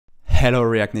Hello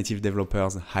React Native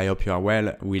developers, I hope you are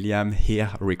well. William here,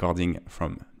 recording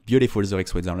from beautiful Zurich,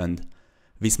 Switzerland.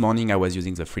 This morning I was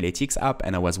using the Freeletics app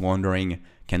and I was wondering,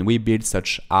 can we build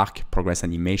such arc progress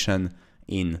animation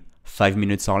in 5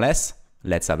 minutes or less?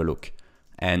 Let's have a look.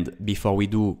 And before we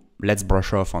do, let's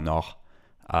brush off on our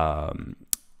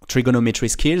trigonometry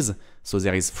skills. So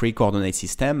there is 3 coordinate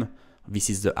system. This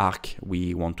is the arc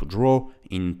we want to draw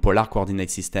in polar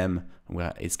coordinate system,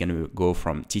 where it's going to go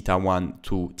from θ1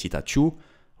 to θ2.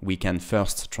 We can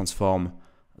first transform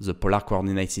the polar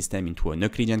coordinate system into an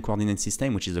Euclidean coordinate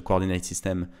system, which is the coordinate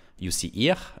system you see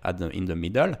here in the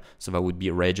middle. So that would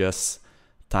be radius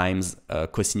times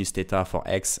cosinus theta for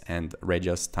x and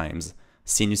radius times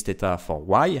sinus theta for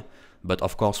y. But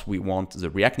of course, we want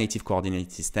the React Native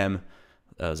coordinate system,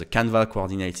 the Canva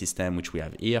coordinate system, which we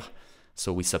have here.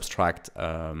 So we subtract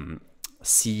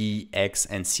cx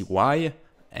and cy,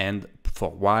 and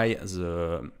for y,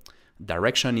 the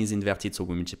direction is inverted, so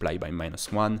we multiply by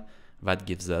 -1. That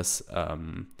gives us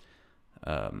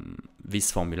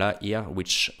this formula here,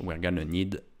 which we're going to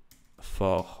need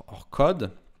for our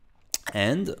code.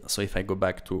 And so if I go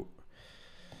back to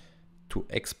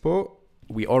Expo,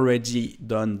 we already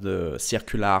done the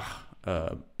circular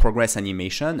progress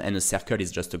animation, and a circle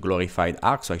is just a glorified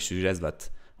arc. So I suggest that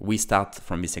we start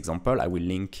from this example. I will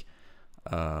link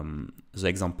the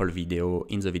example video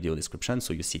in the video description,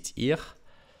 so you see it here,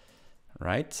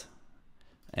 right?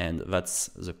 And that's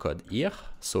the code here.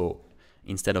 So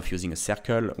instead of using a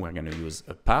circle, we're going to use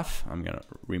a path. I'm going to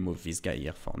remove this guy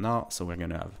here for now. So we're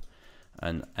going to have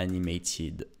an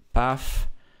animated path.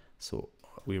 So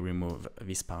we remove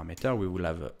this parameter. We will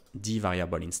have a d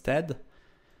variable instead.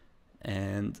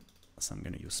 And so I'm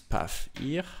going to use path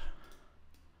here.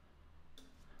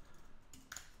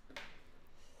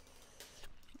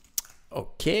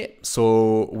 Okay,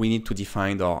 so we need to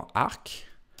define our arc.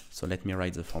 So let me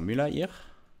write the formula here.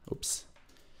 Oops,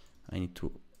 I need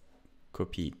to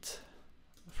copy it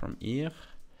from here.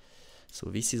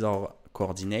 So this is our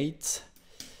coordinate,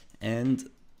 and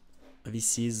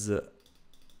this is the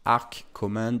arc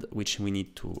command which we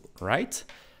need to write.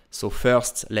 So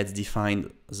first, let's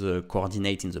define the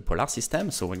coordinate in the polar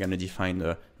system. So we're going to define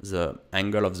the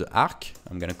angle of the arc.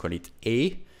 I'm going to call it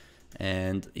A.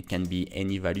 And it can be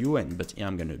any value, but here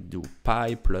I'm going to do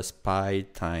pi plus pi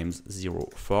times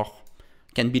 0.4.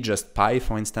 Can be just pi,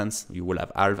 for instance. You will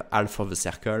have half of the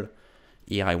circle.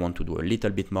 Here I want to do a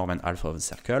little bit more than half of the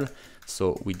circle.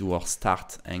 So we do our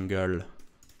start angle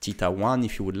θ1,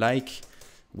 if you would like,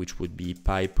 which would be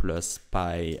pi plus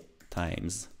pi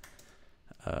times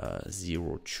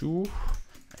 0.2,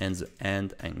 and the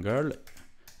end angle.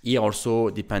 Here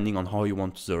also, depending on how you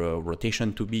want the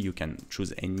rotation to be, you can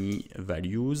choose any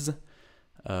values.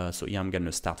 So here I'm going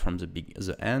to start from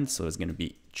the end. So it's going to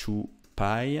be 2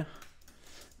 pi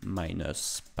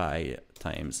minus pi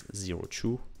times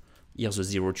 0.2. Here the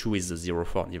 0.2 is the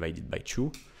 0.4 divided by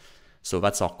 2. So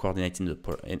that's our coordinate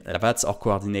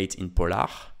in polar.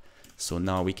 So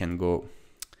now we can go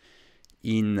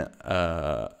in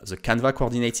the Canva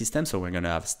coordinate system. So we're going to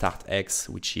have start x,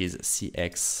 which is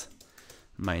cx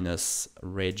minus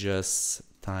radius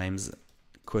times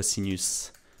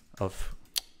cosinus of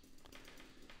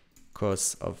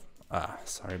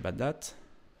sorry about that.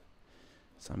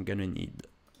 So I'm gonna need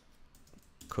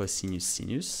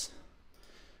cosinus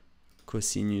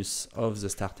of the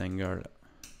start angle,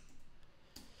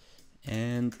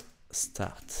 and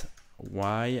start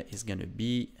y is gonna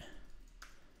be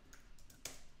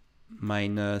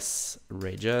minus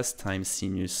radius times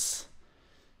sinus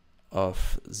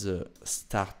of the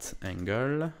start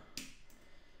angle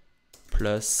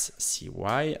plus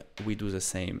cy. We do the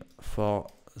same for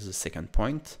the second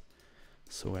point.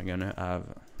 So we're gonna have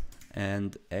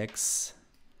and x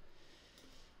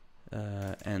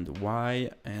and y,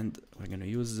 and we're gonna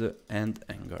use the end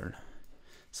angle.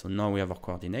 So now we have our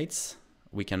coordinates.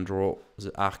 We can draw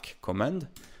the arc command.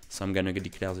 So I'm gonna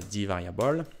declare the d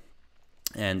variable,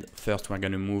 and first we're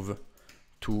gonna move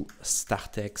to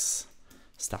start x,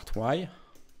 start y,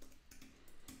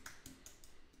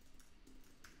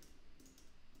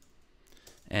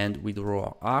 and we draw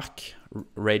our arc.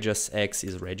 Radius x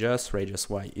is radius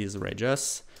y is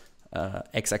radius,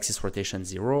 x-axis rotation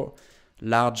 0,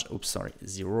 large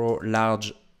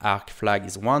arc flag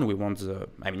is 1. We want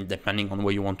depending on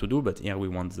what you want to do, but here we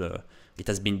want it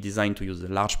has been designed to use the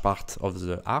large part of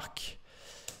the arc.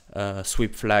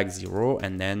 Sweep flag 0,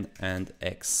 and then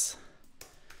x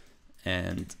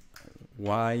and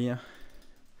y.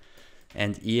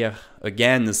 And here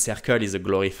again the circle is a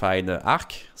glorified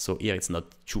arc, so here it's not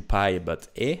 2 pi but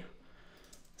a.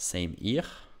 Same here,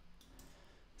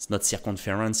 it's not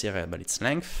circumference here but it's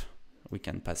length. we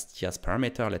can pass TS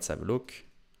parameter. Let's have a look.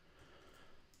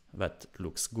 That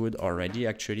looks good already.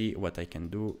 Actually, what I can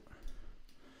do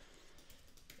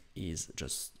is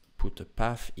just put a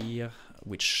path here,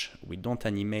 which we don't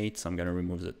animate. So I'm going to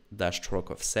remove the dash stroke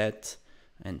offset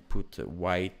and put a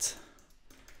white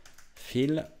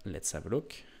fill. Let's have a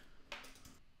look.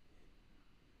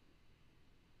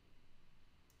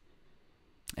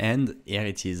 And here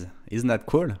it is. Isn't that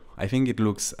cool? I think it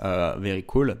looks very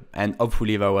cool. And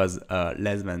hopefully that was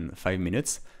less than 5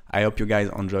 minutes. I hope you guys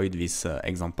enjoyed this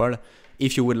example.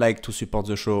 If you would like to support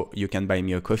the show, you can buy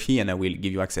me a coffee and I will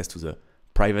give you access to the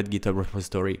private GitHub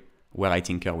repository where I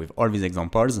tinker with all these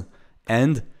examples.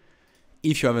 And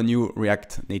if you have a new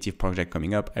React Native project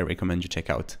coming up, I recommend you check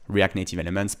out React Native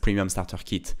Elements Premium Starter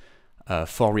Kit.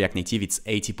 For React Native, it's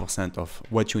 80% of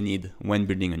what you need when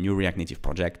building a new React Native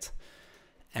project.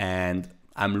 And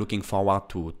I'm looking forward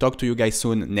to talk to you guys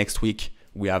soon. Next week,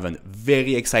 we have a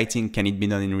very exciting Can It Be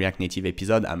Done in React Native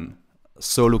episode. I'm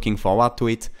so looking forward to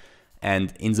it.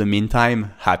 And in the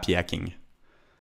meantime, happy hacking.